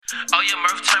Oh yeah,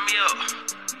 Murph, turn me up.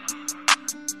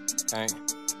 Can't,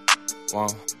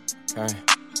 won't,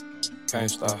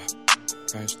 can't stop,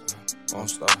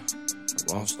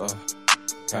 won't stop,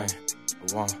 can't,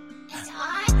 won't.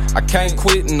 I can't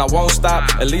quit and I won't stop,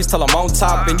 at least till I'm on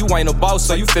top. And you ain't a boss,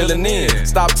 so you feelin' in.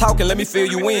 Stop talking, let me fill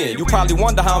you in. You probably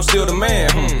wonder how I'm still the man,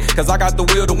 cause I got the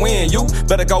will to win. You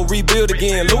better go rebuild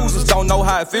again. Losers don't know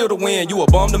how it feel to win. You a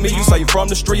bum to me, you say you from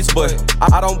the streets, but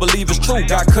I don't believe it's true.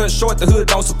 Got cut short, the hood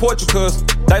don't support you, cause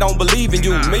they don't believe in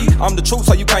you. Me, I'm the truth,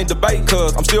 so you can't debate,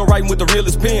 cause I'm still writing with the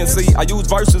realest pen. See, I use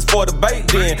verses for debate,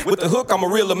 then with the hook, I'm a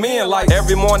realer man. Like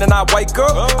every morning I wake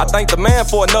up, I thank the man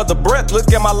for another breath.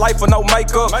 Look at my life with no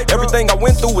makeup. Everything I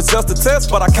went through was just a test,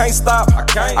 but I can't stop.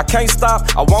 I can't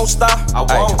stop. I won't stop.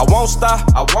 I won't stop.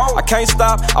 I can't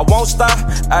stop. I won't stop.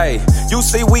 Ay, you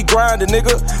see we grinding,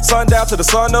 nigga. Sun down to the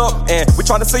sun up, and we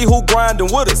trying to see who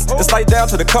grinding with us. It's like down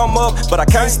to the come up, but I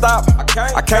can't stop.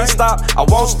 I can't stop. I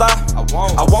won't stop.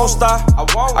 I won't stop.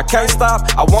 I can't stop.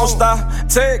 I won't stop.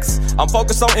 Text. I'm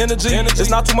focused on energy.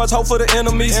 There's not too much hope for the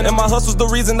enemies, and my hustle's the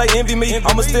reason they envy me.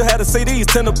 I'ma still have the CDs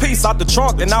 10 a piece out the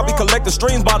trunk, and I'll be collecting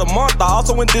streams by the month. I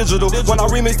also went digital. When I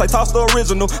remix, they toss the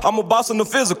original. I'm a boss in the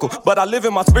physical, but I live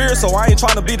in my spirit, so I ain't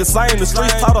trying to be the same. The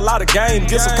streets taught a lot of game.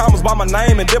 Get some comments by my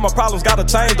name, and then my problems gotta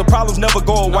change. The problems never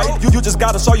go away. You just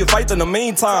gotta show your faith in the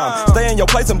meantime. Stay in your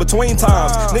place in between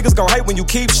times. Niggas gon' hate when you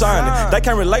keep shining. They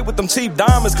can't relate with them cheap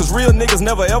diamonds, cause real niggas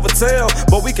never ever tell.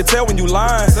 But we can tell when you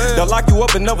lying. They'll lock you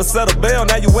up and never set a bail.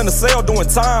 Now you in the cell doing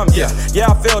time. Yeah,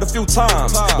 I failed a few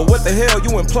times, but what the hell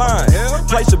you implying?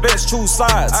 Place your bets, choose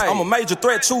sides. I'm a major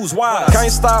threat, choose wise.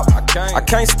 Can't stop. I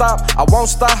can't stop. I won't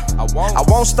stop. I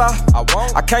won't stop.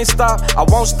 I can't stop. I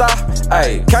won't stop.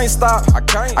 Ay, can't stop. I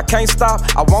can't stop.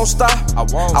 I won't stop. I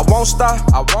won't stop.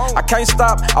 I can't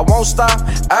stop. I won't stop.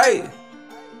 Ay.